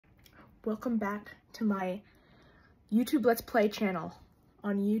Welcome back to my YouTube Let's Play channel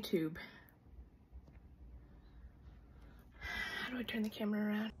on YouTube. How do I turn the camera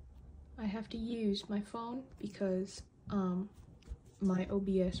around? I have to use my phone because my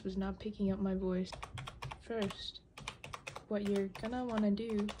OBS was not picking up my voice. First, what you're gonna want to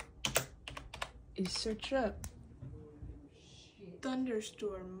do is search up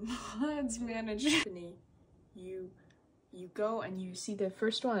thunderstore mods manager. You go and you see the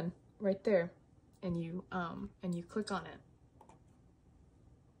first one right there, and you click on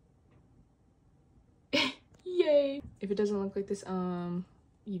it. Yay! If it doesn't look like this,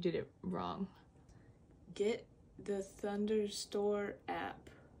 you did it wrong. Get the thunderstore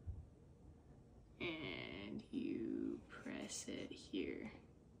app and you press it here.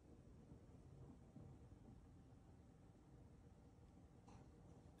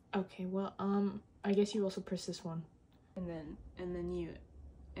 Okay, well, I guess you also press this one, and then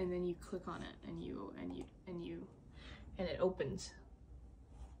you click on it, and it opens,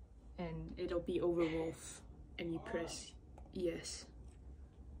 and it'll be Overwolf, and you press yes.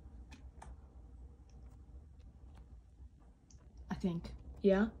 I think.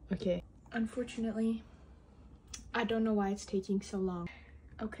 Yeah? Okay. Unfortunately, I don't know why it's taking so long.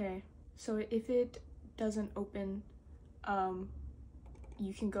 Okay, so if it doesn't open,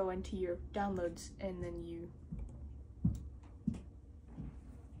 you can go into your downloads, and then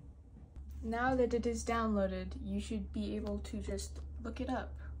now that it is downloaded, you should be able to just look it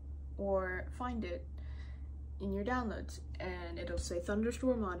up or find it in your downloads, and it'll say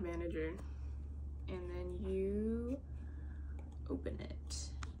thunderstore mod manager, and then you open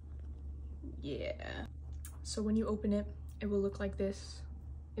it. Yeah. So when you open it, it will look like this.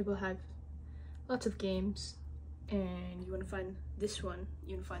 It will have lots of games, and you want to find this one,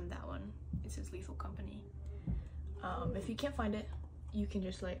 you want to find that one. It says Lethal Company. If you can't find it, you can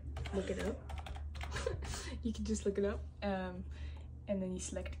just like look it up. You can just look it up, and then you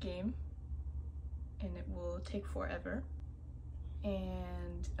select game, and it will take forever.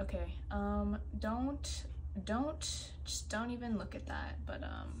 And okay, just don't even look at that. But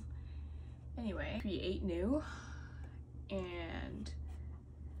anyway, create new, and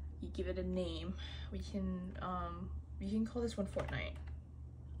you give it a name. We can call this one Fortnite.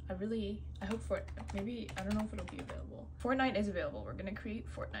 I hope maybe, I don't know if it'll be available. Fortnite is available. We're gonna create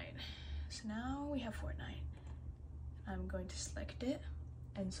Fortnite. So now we have Fortnite. I'm going to select it,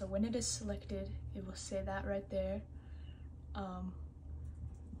 and so when it is selected, it will say that right there.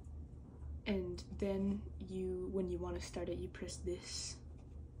 And then when you want to start it, you press this.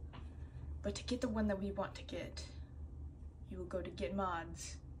 But to get the one that we want to get, you will go to get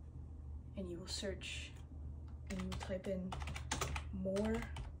mods, and you will search, and you will type in more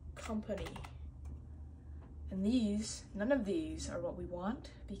company. And none of these are what we want,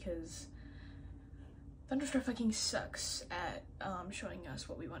 because Thunderstore fucking sucks at showing us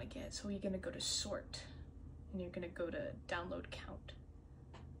what we want to get. So you're gonna go to sort, and you're gonna go to download count,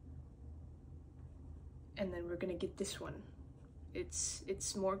 and then we're gonna get this one.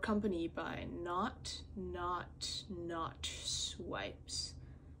 It's more company by not swipes,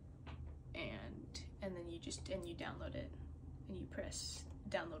 and then you download it, and you press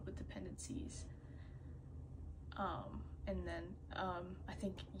download with dependencies, and then I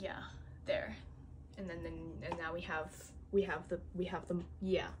think, yeah, there, and now we have the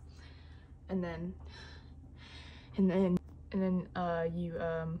yeah, and then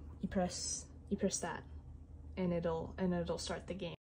you press that, and it'll start the game.